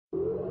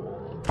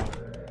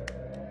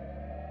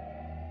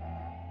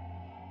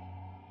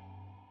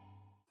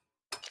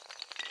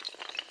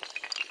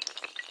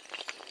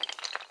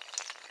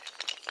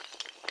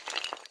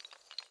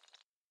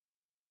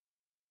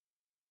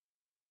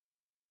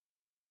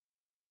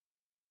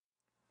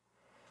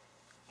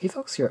Hey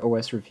folks, here at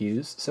OS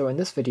Reviews. So in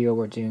this video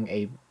we're doing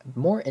a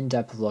more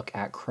in-depth look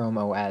at Chrome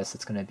OS.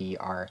 It's going to be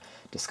our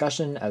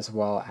discussion as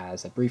well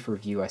as a brief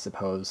review, I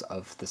suppose,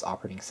 of this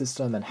operating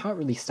system and how it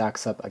really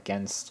stacks up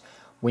against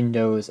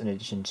Windows in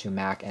addition to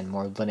Mac and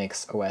more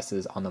Linux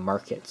OSs on the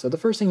market. So the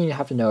first thing you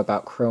have to know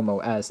about Chrome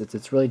OS is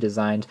it's really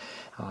designed,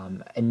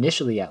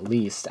 initially at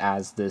least,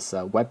 as this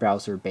web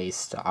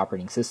browser-based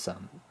operating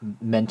system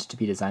meant to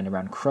be designed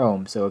around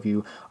Chrome. So if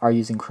you are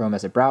using Chrome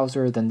as a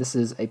browser, then this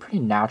is a pretty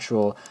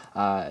natural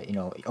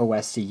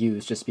OS to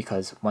use, just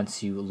because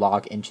once you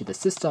log into the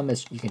system,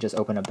 you can just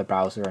open up the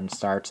browser and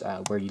start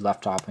where you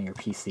left off on your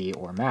PC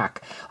or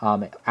Mac.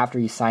 After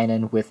you sign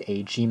in with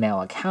a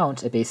Gmail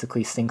account, it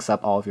basically syncs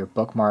up all of your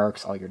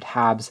bookmarks, all your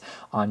tabs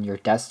on your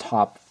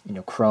desktop,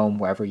 Chrome,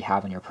 wherever you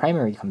have on your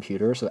primary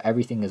computer, so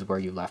everything is where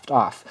you left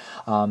off,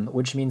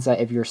 which means that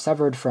if you're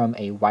severed from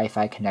a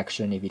Wi-Fi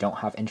connection, if you don't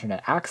have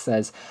internet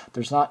access,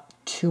 there's not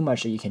too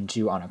much that you can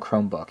do on a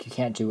Chromebook. You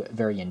can't do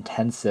very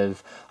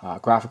intensive,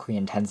 graphically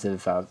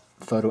intensive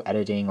photo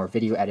editing or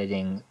video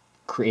editing,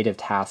 creative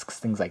tasks,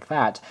 things like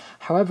that.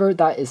 However,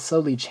 that is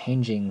slowly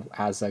changing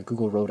as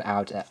Google rolled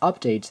out an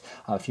update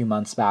a few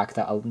months back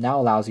that now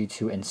allows you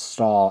to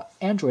install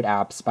Android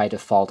apps by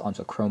default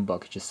onto a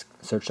Chromebook. Just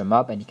search them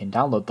up and you can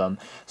download them.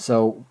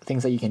 So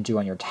things that you can do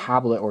on your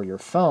tablet or your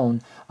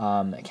phone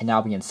can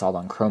now be installed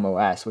on Chrome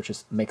OS, which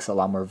makes it a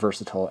lot more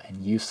versatile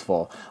and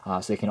useful.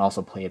 So you can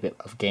also play a bit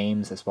of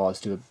games as well as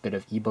do a bit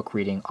of ebook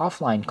reading.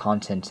 Offline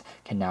content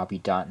can now be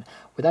done.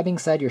 With that being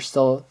said, you're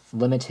still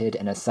limited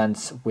in a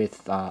sense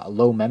with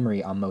low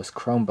memory on most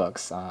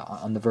Chromebooks.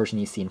 On the version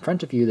you see in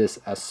front of you, this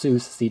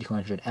ASUS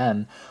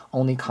C200M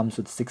only comes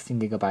with 16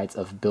 gigabytes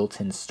of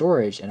built-in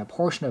storage, and a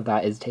portion of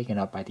that is taken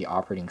up by the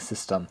operating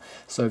system.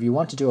 So if you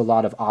want to do a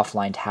lot of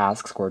offline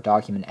tasks or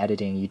document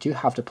editing, you do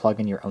have to plug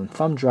in your own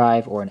thumb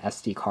drive or an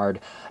SD card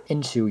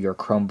into your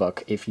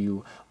Chromebook if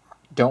you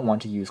don't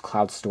want to use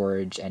cloud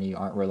storage and you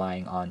aren't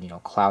relying on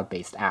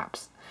cloud-based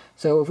apps.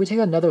 So if we take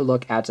another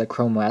look at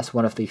Chrome OS,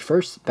 one of the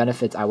first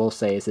benefits I will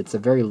say is it's a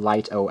very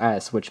light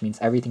OS, which means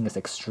everything is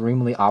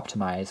extremely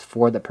optimized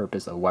for the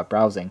purpose of web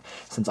browsing,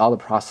 since all the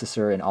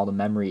processor and all the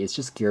memory is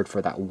just geared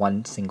for that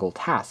one single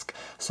task.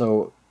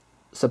 So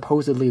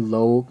supposedly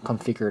low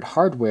configured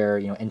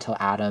hardware, Intel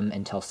Atom,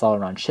 Intel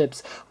Celeron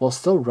chips, will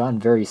still run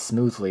very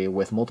smoothly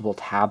with multiple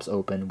tabs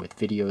open with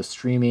video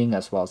streaming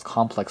as well as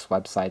complex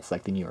websites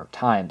like the New York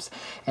Times.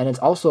 And it's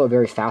also a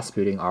very fast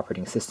booting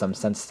operating system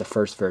since the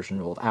first version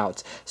rolled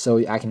out.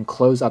 So I can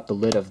close up the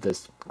lid of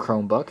this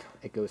Chromebook,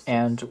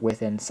 and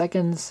within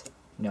seconds,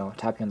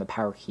 tapping on the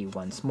power key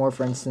once more,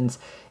 for instance,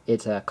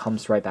 it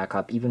comes right back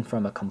up, even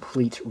from a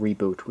complete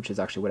reboot, which is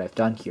actually what I've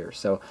done here.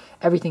 So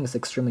everything is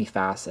extremely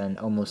fast, and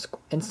almost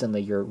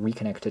instantly you're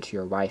reconnected to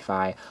your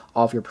Wi-Fi.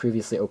 All of your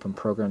previously open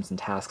programs and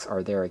tasks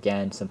are there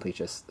again. Simply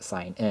just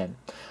sign in.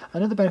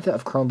 Another benefit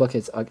of Chromebook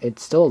is it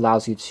still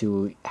allows you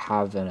to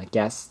have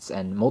guests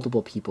and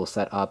multiple people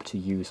set up to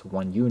use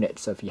one unit.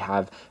 So if you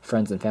have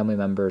friends and family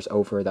members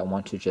over that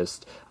want to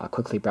just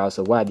quickly browse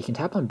the web, you can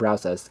tap on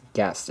Browse as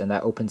Guest, and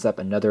that opens up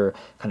another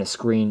kind of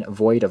screen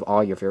void of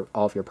all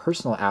of your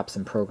personal apps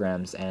and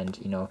programs, and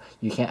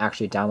you can't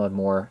actually download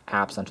more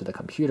apps onto the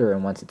computer,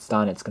 and once it's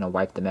done it's going to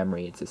wipe the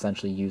memory. It's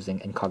essentially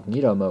using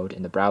incognito mode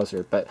in the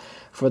browser, but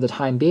for the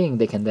time being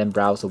they can then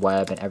browse the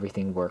web and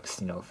everything works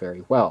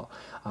very well.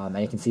 And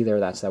you can see there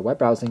that web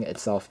browsing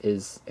itself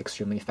is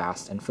extremely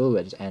fast and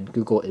fluid, and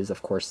Google is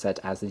of course set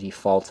as the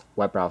default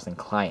web browsing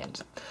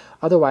client.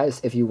 Otherwise,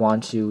 if you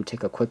want to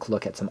take a quick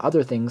look at some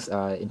other things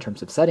in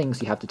terms of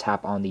settings, you have to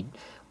tap on the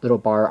little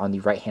bar on the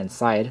right hand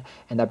side,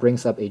 and that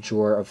brings up a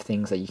drawer of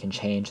things that you can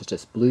change, such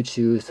as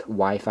Bluetooth,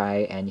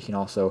 Wi-Fi, and you can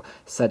also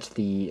set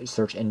the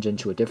search engine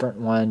to a different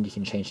one. You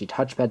can change the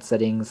touchpad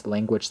settings,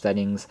 language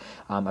settings,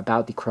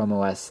 about the Chrome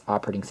OS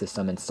operating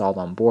system installed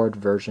on board,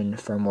 version,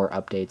 firmware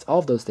updates. All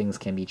of those things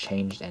can be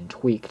changed and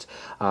tweaked.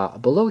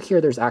 Below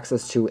here there's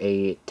access to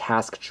a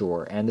task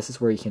drawer, and this is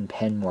where you can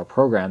pin more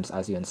programs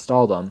as you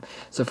install them.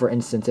 So for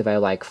instance, if I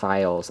like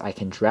files, I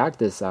can drag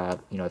this,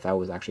 if I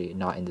was actually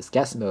not in this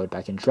guest mode, but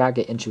I can drag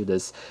it into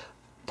this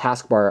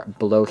taskbar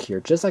below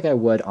here, just like I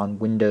would on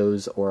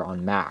Windows or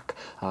on Mac.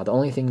 The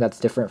only thing that's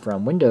different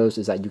from Windows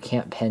is that you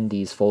can't pin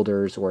these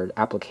folders or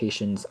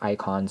applications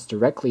icons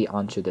directly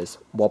onto this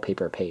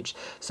wallpaper page.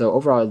 So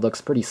overall it looks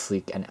pretty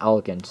sleek and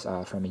elegant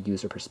from a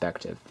user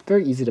perspective.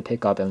 Very easy to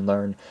pick up and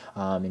learn,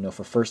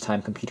 for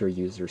first-time computer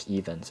users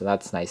even, so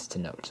that's nice to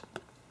note.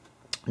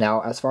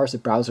 Now, as far as the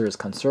browser is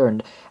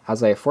concerned,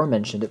 as I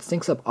aforementioned, it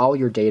syncs up all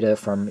your data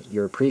from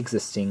your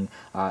pre-existing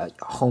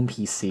home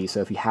PC. So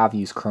if you have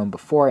used Chrome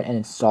before and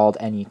installed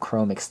any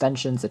Chrome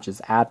extensions such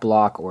as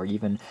AdBlock or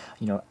even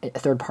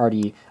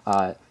third-party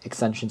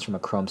extensions from a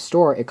Chrome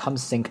store, it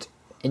comes synced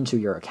into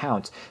your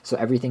account, so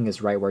everything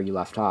is right where you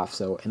left off.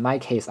 So in my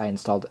case, I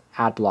installed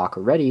AdBlock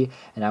already,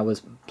 and I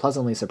was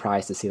pleasantly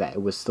surprised to see that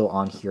it was still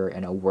on here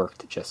and it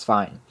worked just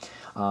fine.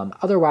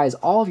 Otherwise,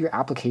 all of your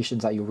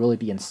applications that you'll really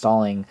be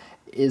installing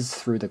is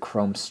through the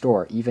Chrome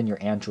store, even your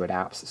Android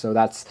apps. So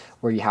that's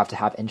where you have to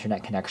have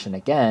internet connection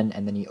again,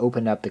 and then you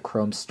open up the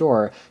Chrome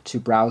store to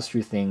browse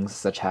through things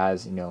such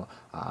as,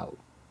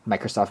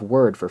 Microsoft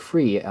Word for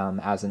free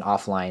as an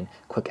offline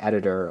quick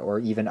editor, or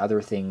even other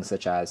things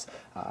such as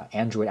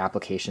Android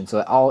applications. So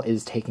it all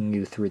is taking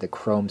you through the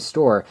Chrome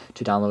store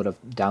to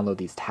download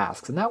these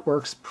tasks, and that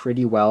works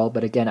pretty well.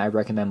 But again, I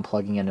recommend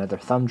plugging in another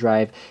thumb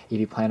drive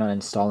if you plan on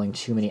installing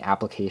too many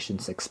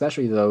applications,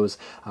 especially those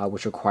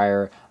which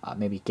require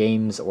maybe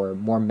games or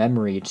more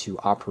memory to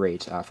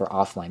operate for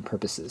offline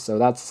purposes. So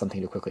that's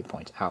something to quickly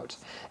point out.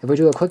 If we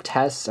do a quick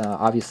test,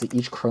 obviously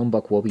each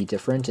Chromebook will be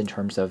different in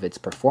terms of its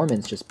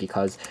performance, just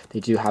because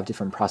they do have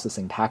different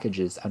processing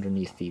packages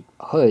underneath the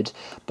hood,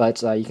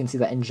 but you can see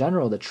that in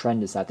general the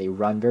trend is that they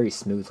run very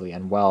smoothly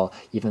and well,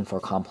 even for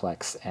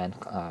complex and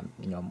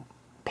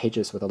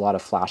pages with a lot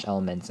of flash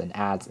elements and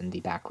ads in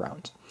the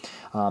background.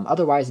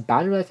 Otherwise,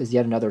 battery life is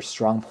yet another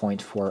strong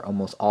point for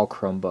almost all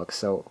Chromebooks.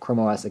 So Chrome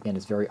OS again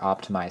is very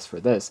optimized for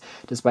this,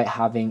 despite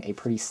having a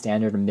pretty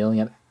standard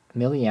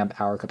milliamp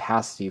hour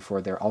capacity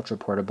for their ultra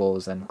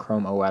portables and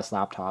Chrome OS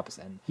laptops,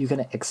 and you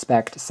can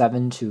expect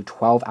 7 to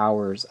 12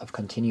 hours of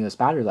continuous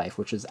battery life,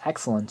 which is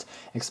excellent,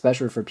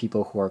 especially for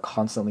people who are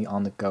constantly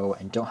on the go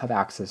and don't have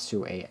access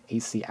to a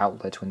AC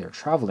outlet when they're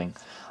traveling.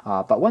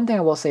 But one thing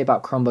I will say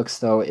about Chromebooks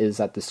though is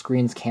that the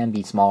screens can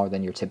be smaller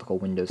than your typical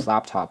Windows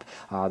laptop.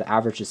 The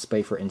average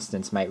display, for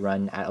instance, might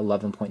run at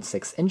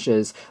 11.6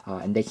 inches,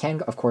 and they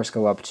can of course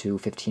go up to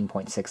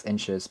 15.6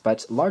 inches,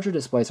 but larger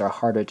displays are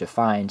harder to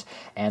find,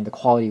 and the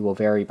quality will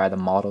vary by the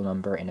model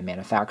number and the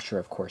manufacturer,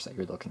 of course, that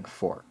you're looking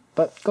for.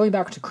 But going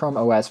back to Chrome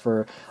OS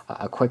for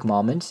a quick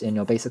moment,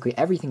 basically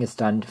everything is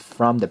done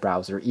from the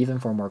browser, even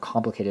for more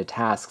complicated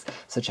tasks,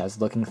 such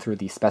as looking through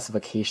the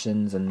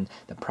specifications and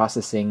the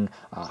processing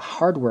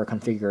hardware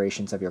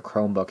configurations of your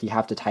Chromebook. You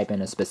have to type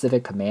in a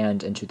specific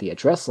command into the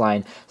address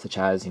line, such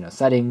as,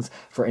 settings,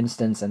 for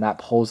instance, and that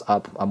pulls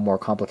up a more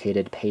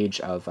complicated page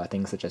of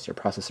things such as your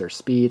processor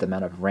speed, the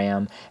amount of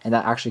RAM, and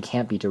that actually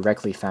can't be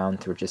directly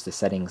found through just the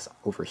settings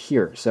over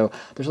here. So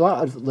there's a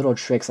lot of little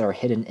tricks that are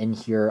hidden in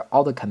here.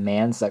 All the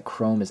commands that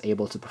Chrome is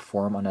able to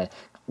perform on a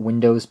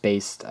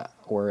Windows-based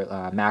or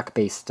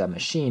Mac-based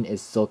machine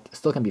is still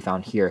can be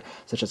found here,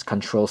 such as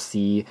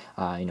Control-C,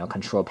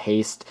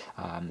 Control-Paste.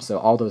 So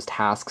all those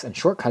tasks and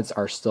shortcuts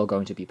are still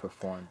going to be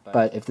performed.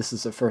 But if this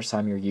is the first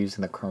time you're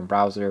using the Chrome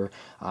browser,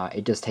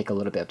 it does take a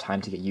little bit of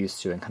time to get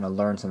used to and kind of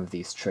learn some of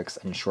these tricks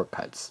and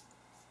shortcuts.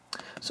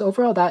 So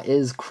overall, that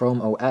is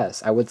Chrome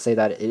OS. I would say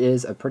that it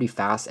is a pretty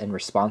fast and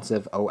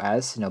responsive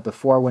OS.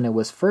 Before, when it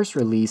was first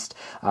released,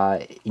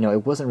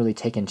 it wasn't really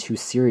taken too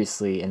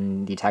seriously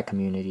in the tech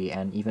community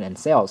and even in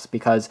sales,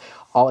 because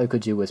all it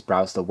could do was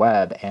browse the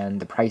web, and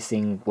the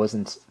pricing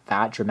wasn't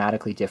that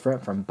dramatically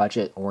different from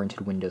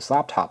budget-oriented Windows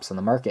laptops on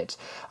the market.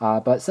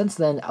 But since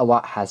then, a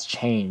lot has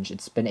changed.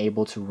 It's been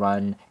able to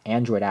run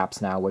Android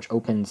apps now, which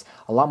opens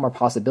a lot more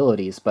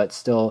possibilities, but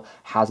still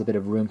has a bit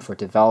of room for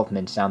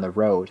development down the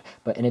road.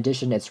 But in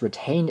addition, it's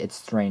retained its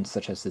strengths,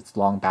 such as its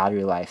long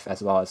battery life,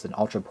 as well as an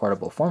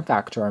ultra-portable form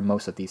factor on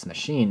most of these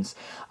machines.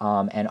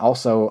 And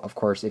also, of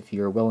course, if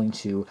you're willing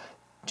to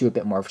do a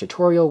bit more of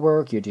tutorial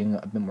work, you're doing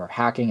a bit more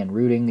hacking and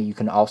rooting, you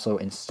can also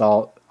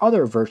install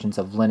other versions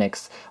of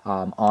Linux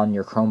on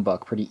your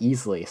Chromebook pretty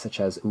easily,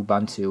 such as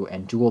Ubuntu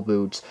and Dual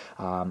Boot,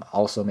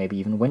 also maybe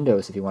even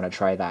Windows if you want to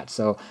try that.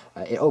 So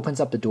it opens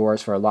up the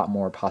doors for a lot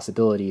more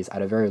possibilities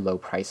at a very low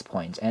price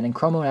point. And in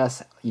Chrome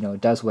OS,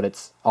 it does what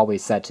it's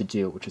always said to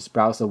do, which is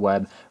browse the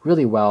web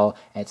really well,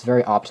 and it's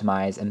very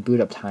optimized, and boot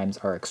up times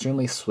are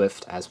extremely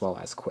swift as well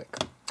as quick.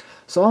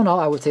 So all in all,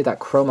 I would say that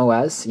Chrome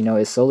OS,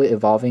 is slowly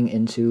evolving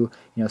into,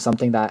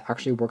 something that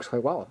actually works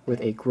quite well, with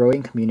a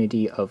growing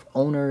community of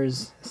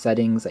owners,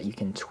 settings that you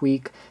can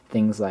tweak,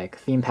 things like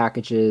theme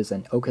packages,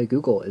 and OK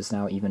Google is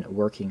now even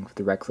working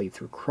directly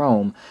through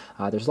Chrome.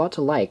 There's a lot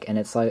to like, and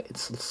it's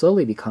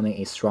slowly becoming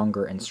a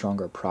stronger and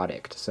stronger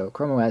product. So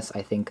Chrome OS,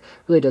 I think,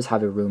 really does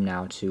have a room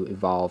now to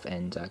evolve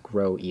and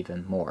grow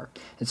even more.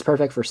 It's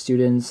perfect for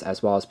students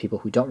as well as people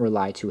who don't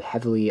rely too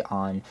heavily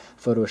on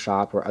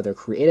Photoshop or other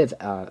creative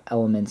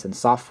elements and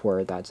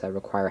software that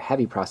require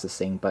heavy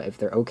processing, but if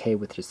they're okay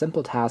with just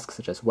simple tasks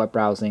such as web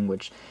browsing,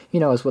 which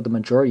is what the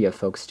majority of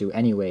folks do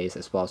anyways,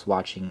 as well as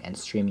watching and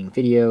streaming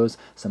videos,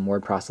 some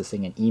word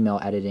processing and email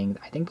editing,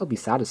 I think they'll be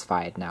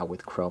satisfied now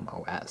with Chrome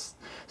OS.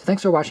 So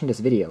thanks for watching this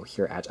video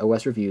here at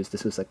OS Reviews.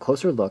 This was a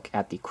closer look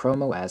at the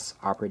Chrome OS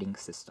operating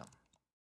system.